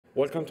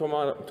Welcome to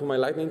my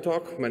lightning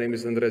talk. My name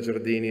is Andrea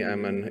Giardini.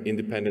 I'm an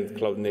independent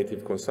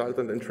cloud-native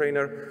consultant and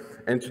trainer.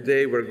 And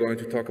today we're going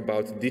to talk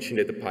about ditching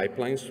data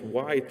pipelines,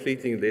 why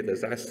treating data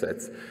as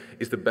assets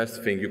is the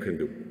best thing you can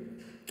do.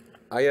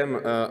 I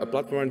am a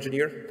platform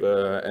engineer,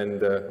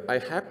 and I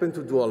happen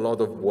to do a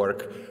lot of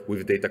work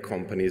with data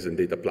companies and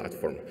data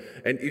platform.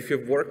 And if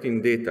you've worked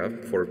in data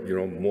for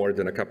more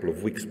than a couple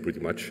of weeks, pretty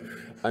much,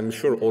 I'm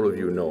sure all of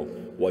you know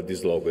what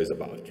this logo is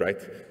about, right?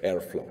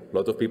 Airflow. A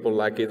lot of people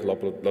like it, a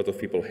lot of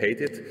people hate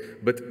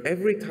it. But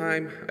every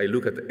time I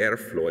look at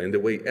Airflow and the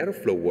way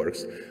Airflow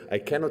works, I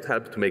cannot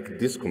help to make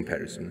this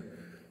comparison.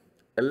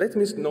 And let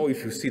me know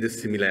if you see the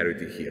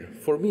similarity here.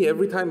 For me,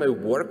 every time I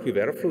work with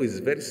Airflow is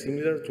very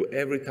similar to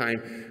every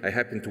time I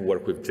happen to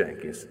work with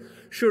Jenkins.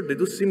 Sure, they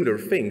do similar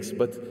things,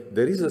 but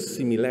there is a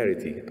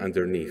similarity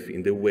underneath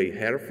in the way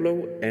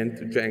Airflow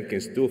and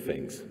Jenkins do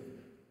things.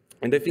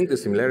 And I think the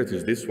similarity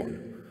is this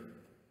one.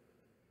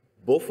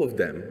 Both of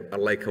them are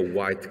like a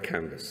white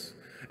canvas.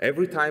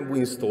 Every time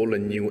we install a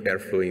new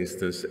Airflow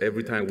instance,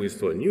 every time we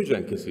install a new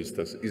Jenkins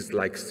instance, it's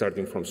like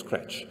starting from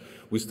scratch.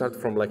 We start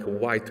from like a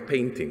white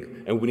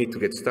painting, and we need to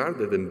get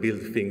started and build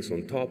things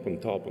on top, on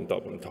top, on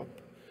top, on top.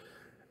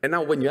 And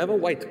now when you have a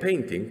white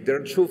painting, there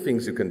are two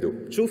things you can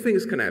do. Two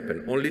things can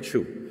happen, only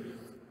two.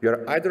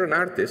 You're either an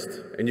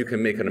artist, and you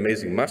can make an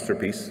amazing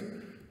masterpiece,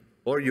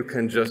 or you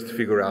can just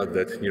figure out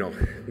that,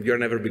 you're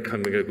never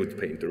becoming a good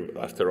painter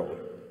after all.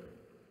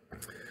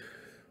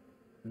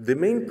 The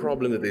main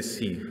problem that I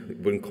see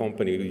when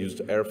companies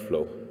use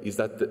Airflow is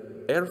that the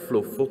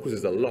Airflow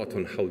focuses a lot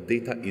on how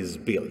data is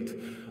built,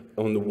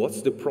 on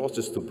what's the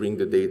process to bring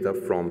the data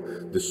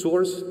from the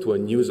source to a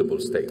usable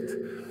state.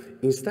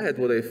 Instead,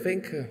 what I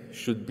think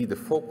should be the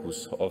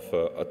focus of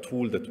a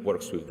tool that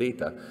works with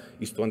data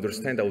is to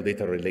understand how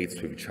data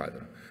relates with each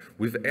other.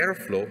 With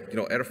Airflow,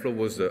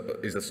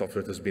 Airflow is a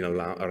software that's been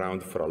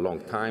around for a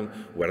long time,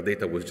 where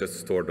data was just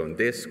stored on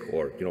disk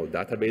or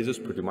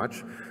databases, pretty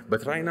much.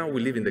 But right now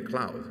we live in the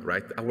cloud,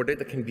 right? Our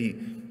data can be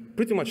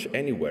pretty much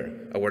anywhere.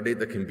 Our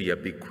data can be a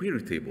big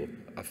query table,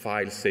 a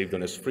file saved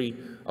on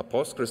S3, a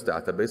Postgres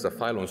database, a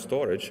file on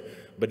storage,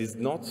 but it's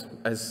not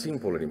as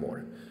simple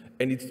anymore.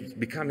 And it's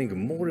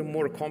becoming more and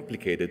more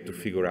complicated to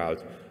figure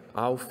out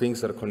how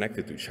things are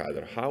connected to each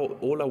other, how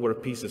all our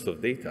pieces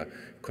of data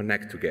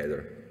connect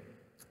together.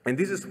 And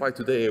this is why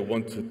today I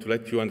want to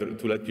let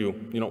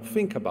you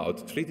think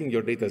about treating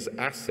your data as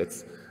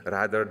assets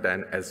rather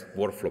than as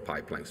workflow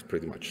pipelines,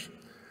 pretty much.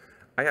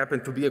 I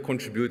happen to be a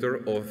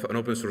contributor of an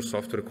open source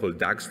software called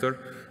Dagster.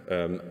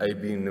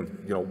 I've been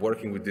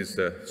working with this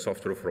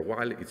software for a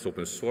while. It's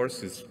open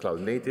source, it's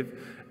cloud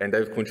native, and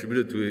I've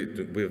contributed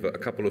to it with a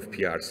couple of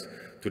PRs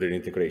to their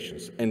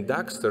integrations. And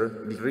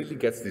Dagster really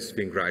gets this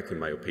thing right, in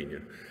my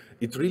opinion.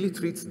 It really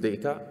treats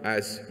data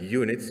as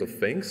units of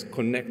things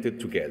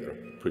connected together,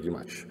 pretty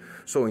much.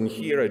 So in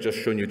here, I just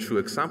shown you two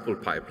example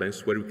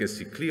pipelines where we can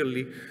see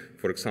clearly,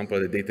 for example,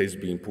 the data is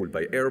being pulled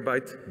by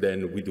Airbyte,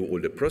 then we do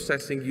all the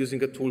processing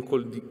using a tool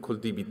called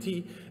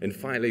DBT, and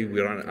finally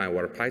we run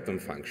our Python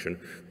function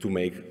to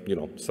make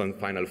some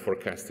final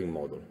forecasting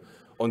model.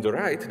 On the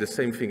right, the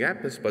same thing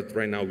happens, but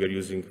right now we are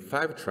using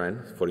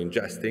Fivetran for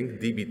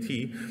ingesting,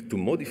 DBT to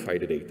modify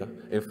the data,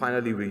 and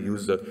finally we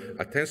use a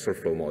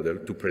TensorFlow model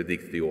to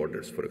predict the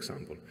orders, for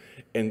example.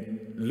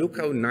 And look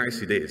how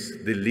nice it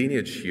is. The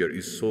lineage here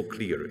is so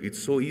clear.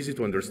 It's so easy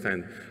to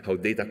understand how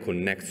data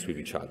connects with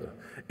each other.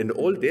 And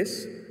all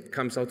this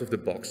comes out of the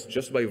box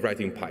just by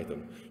writing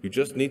Python. You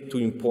just need to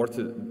import,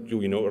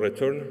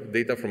 return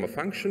data from a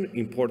function,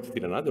 import it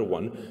in another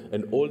one,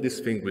 and all this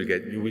thing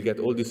you will get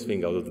all this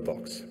thing out of the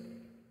box.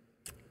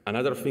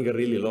 Another thing I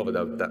really love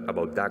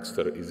about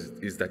Dagster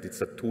is that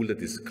it's a tool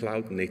that is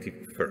cloud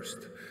native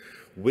first.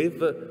 With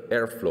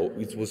Airflow,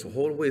 it was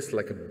always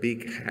like a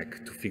big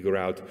hack to figure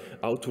out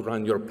how to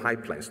run your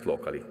pipelines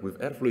locally. With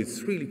Airflow,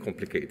 it's really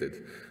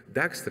complicated.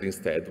 Dagster,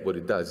 instead, what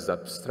it does is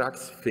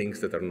abstracts things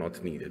that are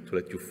not needed to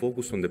let you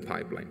focus on the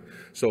pipeline.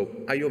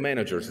 So I/O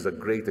managers is a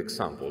great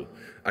example.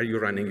 Are you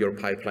running your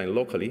pipeline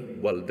locally?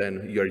 Well,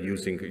 then you're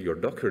using your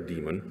Docker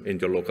daemon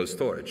and your local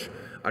storage.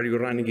 Are you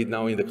running it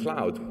now in the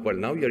cloud? Well,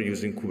 now you're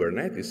using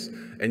Kubernetes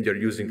and you're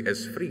using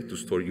S3 to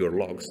store your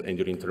logs and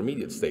your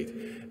intermediate state.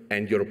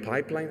 And your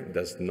pipeline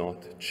does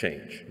not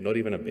change, not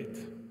even a bit.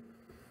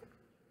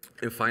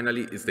 And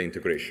finally, it's the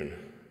integration.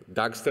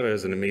 Dagster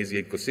has an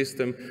amazing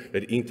ecosystem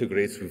that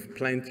integrates with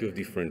plenty of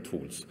different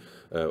tools.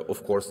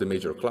 Of course, the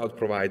major cloud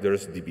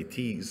providers,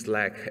 DBT,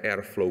 Slack,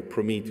 Airflow,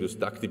 Prometheus,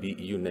 DuckDB,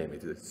 you name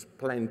it. There's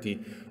plenty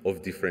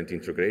of different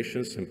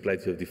integrations and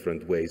plenty of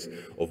different ways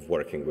of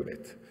working with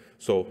it.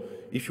 So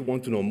if you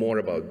want to know more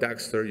about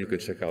Dagster, you can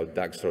check out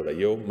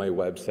dagster.io. My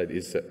website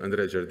is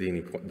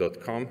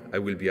andreagiardini.com. I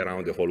will be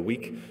around the whole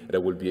week, and I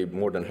will be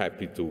more than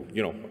happy to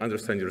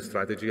understand your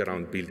strategy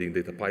around building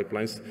data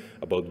pipelines,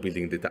 about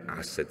building data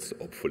assets,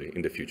 hopefully,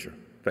 in the future.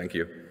 Thank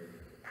you.